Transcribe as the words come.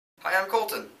Hi, I'm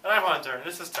Colton. And I'm Hunter, and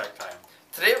this is Tech Time.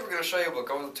 Today we're going to show you what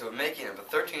goes into a making of a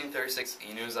 1336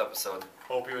 eNews episode.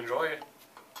 Hope you enjoy it.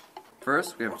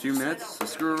 First, we have 2 minutes, so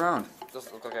screw around. Does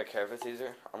it look like I care if it's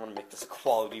easier? I'm gonna make this a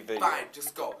quality video. Fine,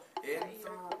 just go.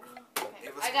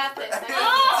 I got this.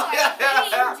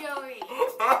 I hate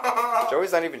Joey.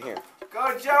 Joey's not even here.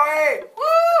 Go, Joey! Woo!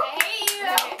 I hate you.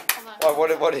 Okay,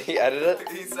 hold on. What did he edit it?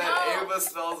 He said Ava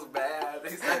smells bad.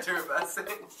 He sent her a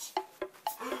message.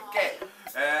 Okay,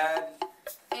 and...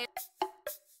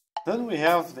 Then we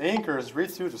have the anchors read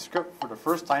through the script for the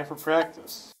first time for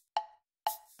practice.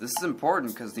 This is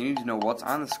important because they need to know what's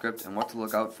on the script and what to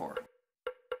look out for.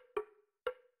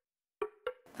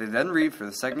 They then read for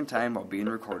the second time while being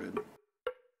recorded.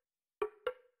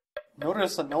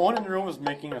 Notice that no one in the room is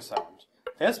making a sound.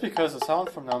 That's because the sound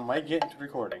from them might get into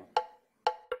recording.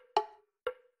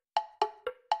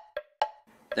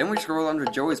 Then we scroll under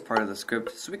Joey's part of the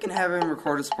script so we can have him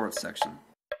record a sports section.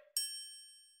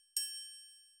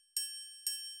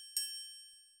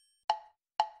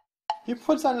 He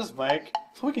puts on his mic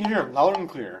so we can hear him loud and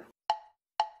clear.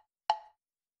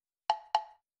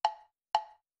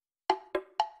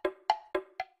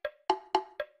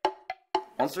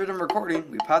 Once we're done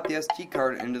recording, we pop the SD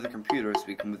card into the computer so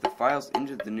we can move the files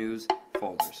into the news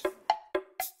folders.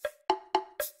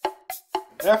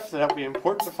 After that, we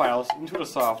import the files into the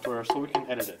software so we can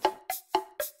edit it.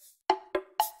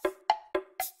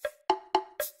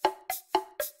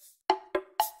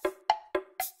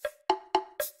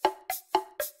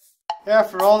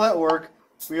 After all that work,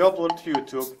 we upload it to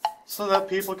YouTube so that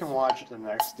people can watch it the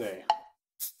next day.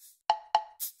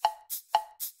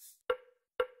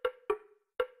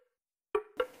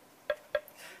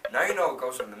 Now you know what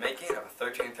goes from the making of a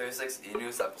 1336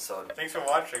 eNews episode. Thanks for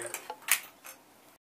watching.